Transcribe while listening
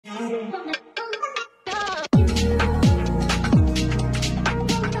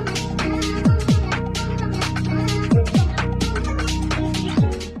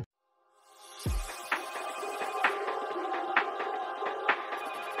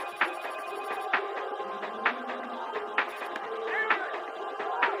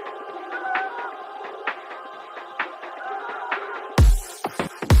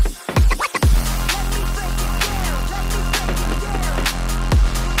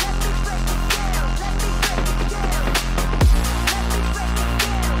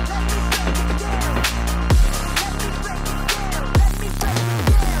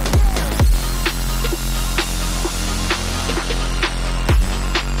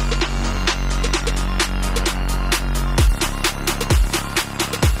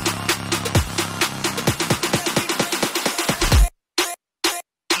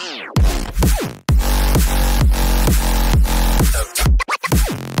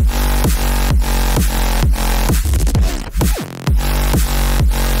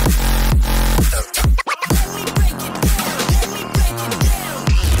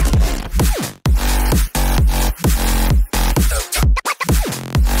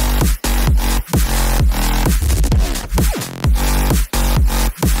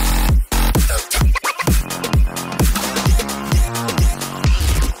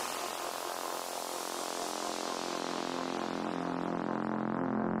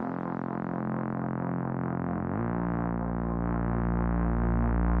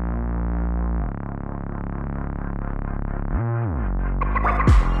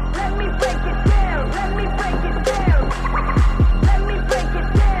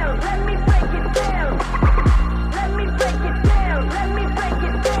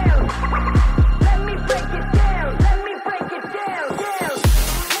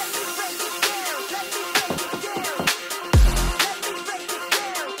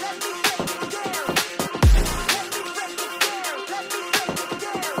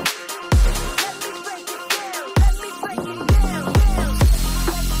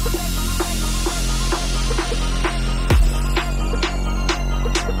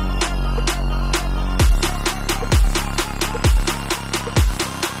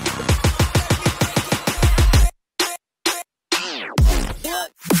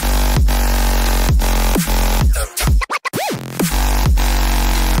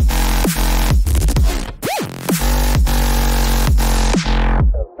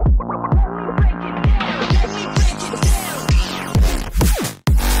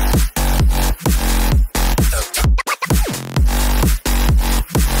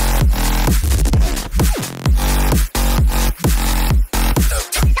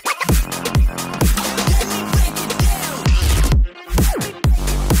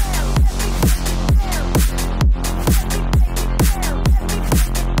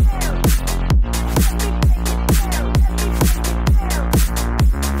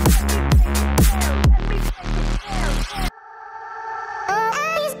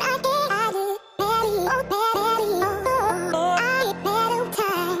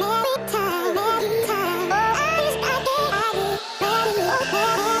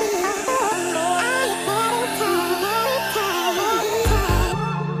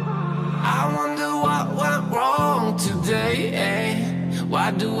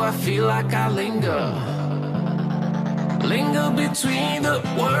Why do I feel like I linger? Linger between the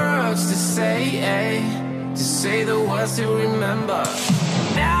words to say the words to remember.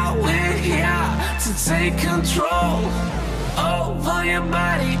 Now we're here to take control over your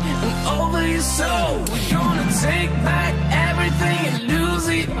body and over your soul. We're gonna take back everything and lose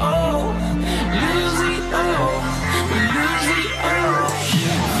it all. Lose it all. We lose it all.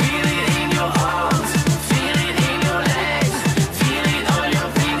 Feel it in your arms, feel it in your legs, feel it on your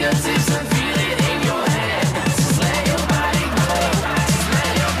fingertips and feel it in your head. Just let your body go, just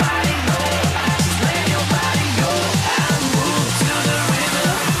let your body go, just let your body go and move to the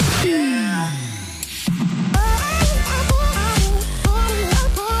rhythm.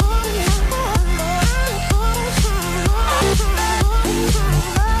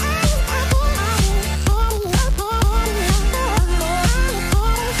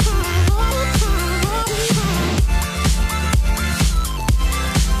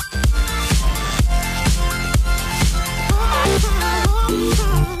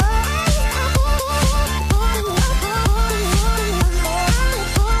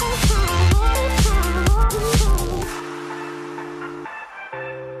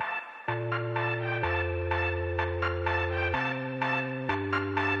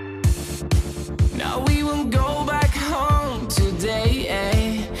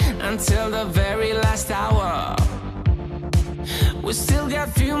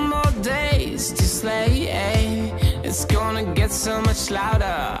 few more days to slay. It's gonna get so much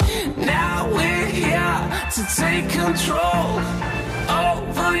louder. Now we're here to take control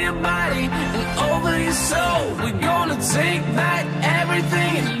over your body and over your soul. We're gonna take back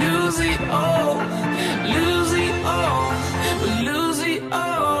everything and lose it all. Lose it all. Lose it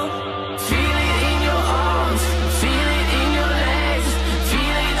all. Feel it in your arms, feel it in your legs,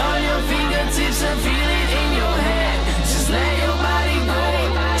 feel it on your fingertips and feel it in your head. Just let your body go,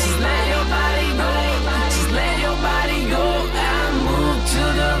 just let your body go, just let your body go and move to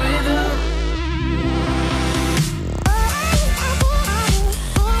the rhythm.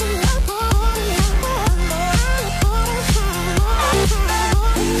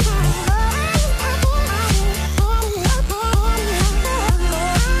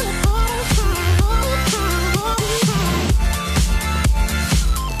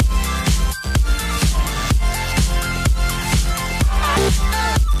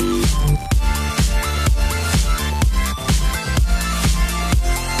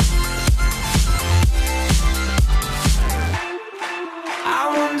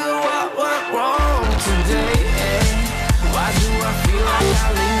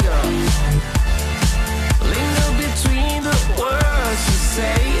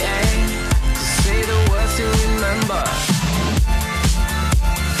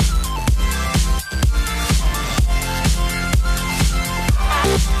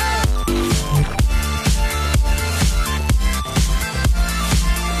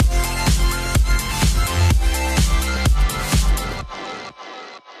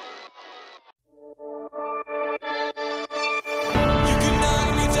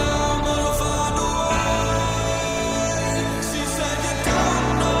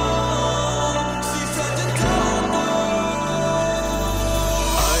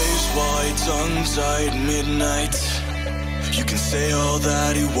 Tongue-tied midnight. You can say all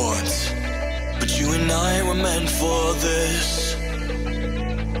that you want, but you and I were meant for this.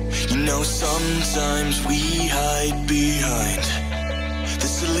 You know, sometimes we hide behind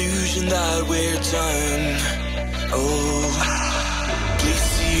this illusion that we're done. Oh, please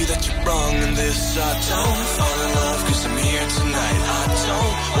see that you're wrong in this. I don't fall in love cause I'm here tonight. I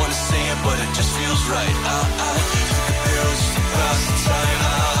don't wanna say it, but it just feels right. I took a pill just to pass the time.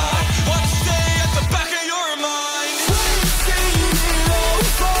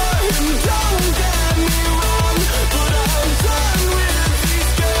 Don't get me wrong, but I'm done with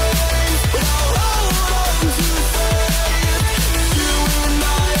these games. But I'll hold on to faith. You and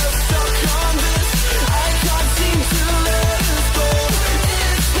I are stuck on this. I can't seem to let this go.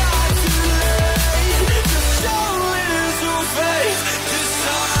 It's not too late. Just don't lose your faith this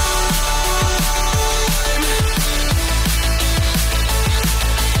time.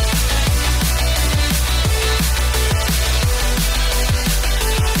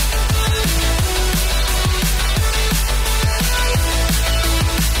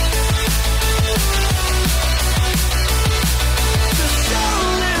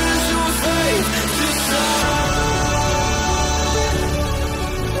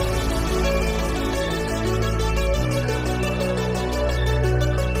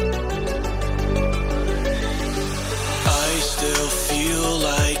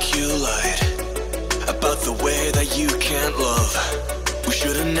 You can't love. We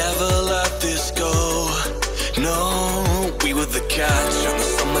should have never let this go. No, we were the catch on the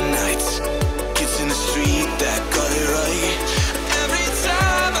summer nights. Kids in the street that got it right. Every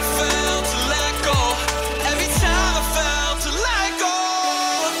time I felt to let go, every time I felt to let go.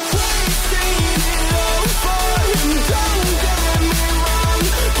 We've seen it all for him. Don't get me wrong,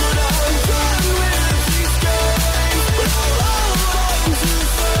 but I'm done with these games. But I'll hold on to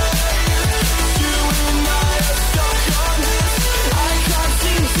faith. You and I are stuck on this. I can't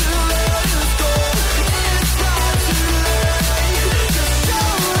seem to let it go. It's not too late. Just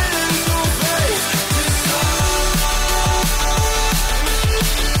don't lose your faith this time.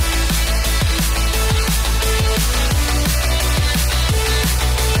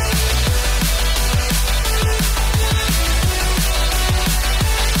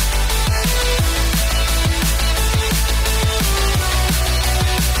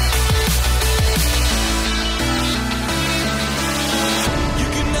 You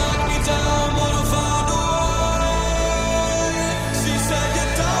can knock me down, but I'll find a way. She said you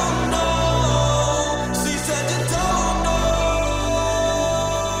don't know. She said you don't know.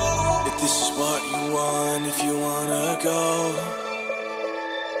 If this is what you want, if you wanna go,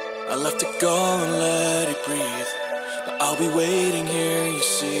 I'll have to go and let it breathe. But I'll be waiting here, you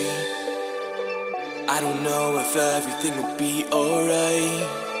see. I don't know if everything will be alright.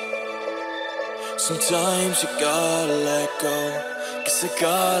 Sometimes you gotta let go, cause guess I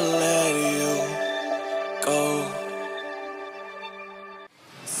gotta let you go.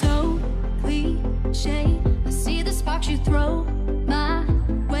 So cliche, I see the sparks you throw my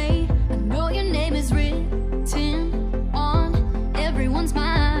way. I know your name is written on everyone's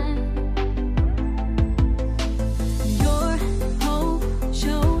mind. Your whole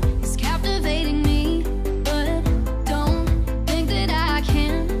show is captivating me, but don't think that I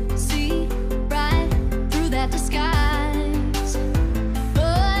can see right through that disguise.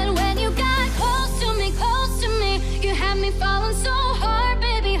 But when you got close to me, you had me falling so hard,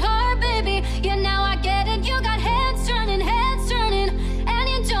 baby, yeah, now I get it. You got heads turning, and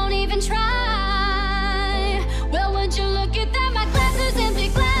you don't even try. Well, would you look at that? My glass is empty,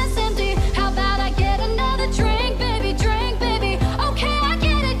 glass empty. How about I get another drink, baby, drink, baby? Okay, I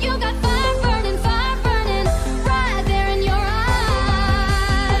get it. You got fire burning, right there in your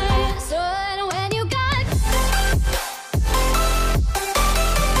eyes. So when you got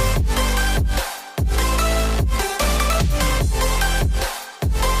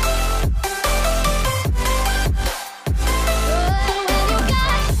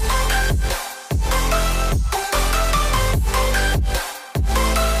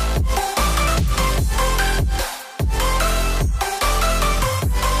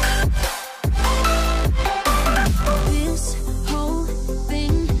this whole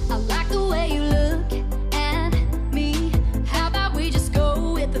thing, I like the way you look at me. How about we just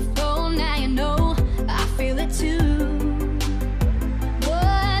go with the flow? Now you know I feel it too.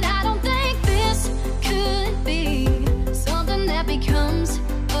 But I don't think this could be something that becomes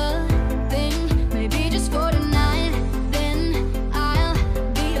a thing. Maybe just for tonight, then I'll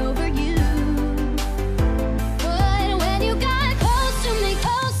be over you. But when you got close to me,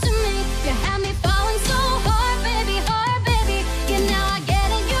 you had me falling so hard, baby, yeah, now I get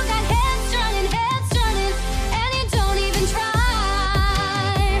it. You got heads turning, and you don't even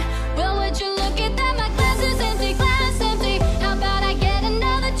try. Well, would you look at that? My glass is empty, How about I get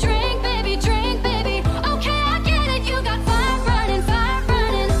another drink, baby, drink, baby? Okay, I get it. You got fire burning,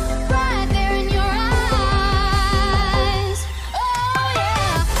 right there in your eyes. Oh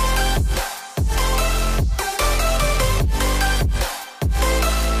yeah.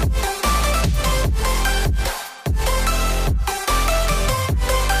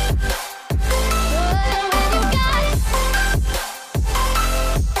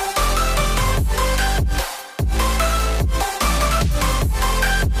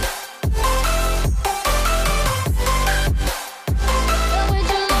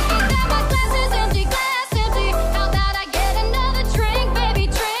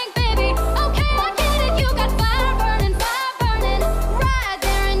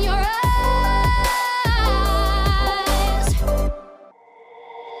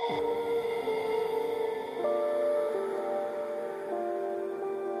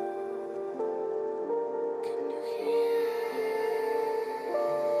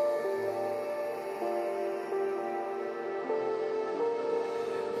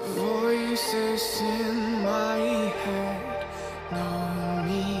 Voices in my head know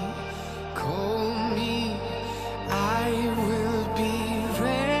me, call me. I will be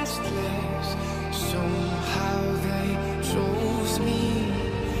restless. Somehow they chose me.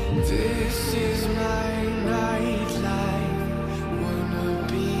 This is my nightlife. Wanna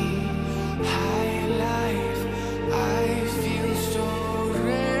be high life. I feel so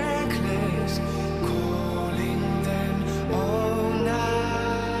reckless, calling them all night.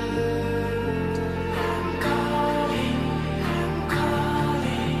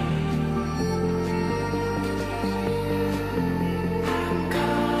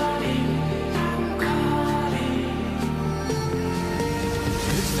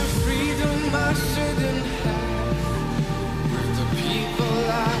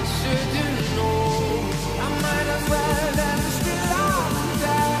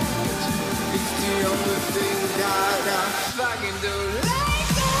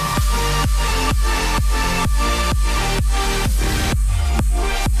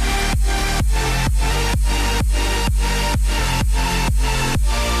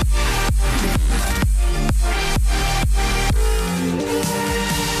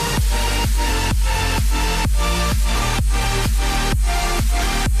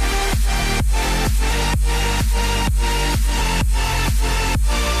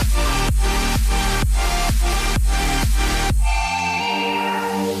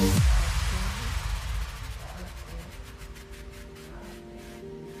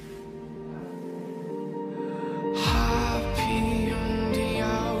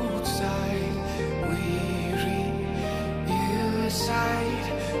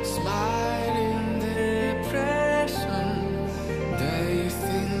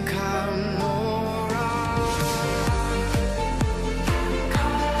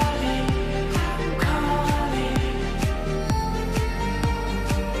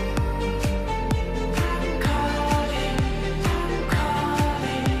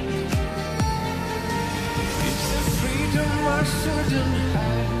 shouldn't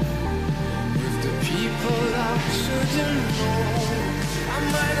have, with the people I shouldn't know. I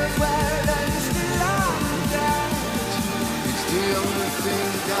might as well dance till I'm dead. It's the only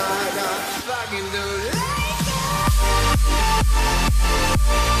thing that I fucking do.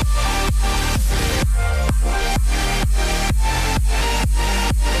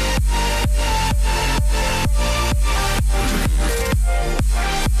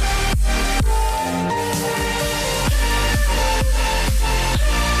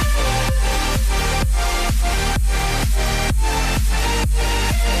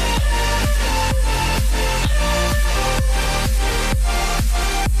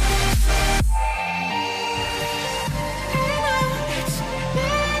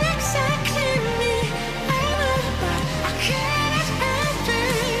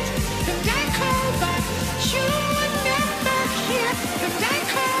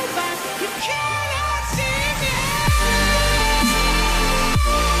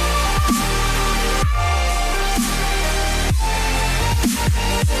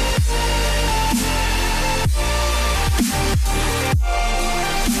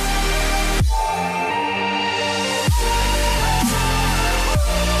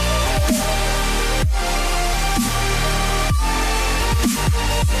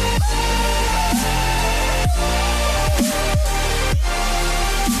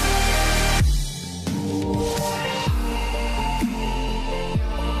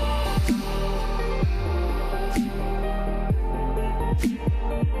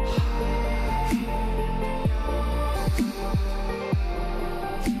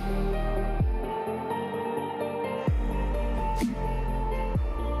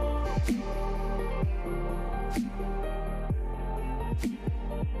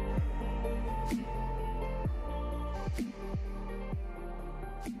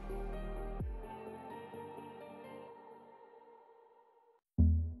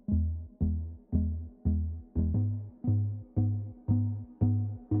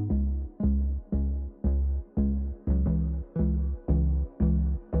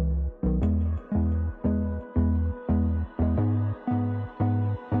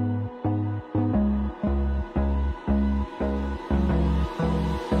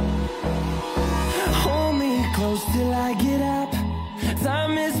 Till I get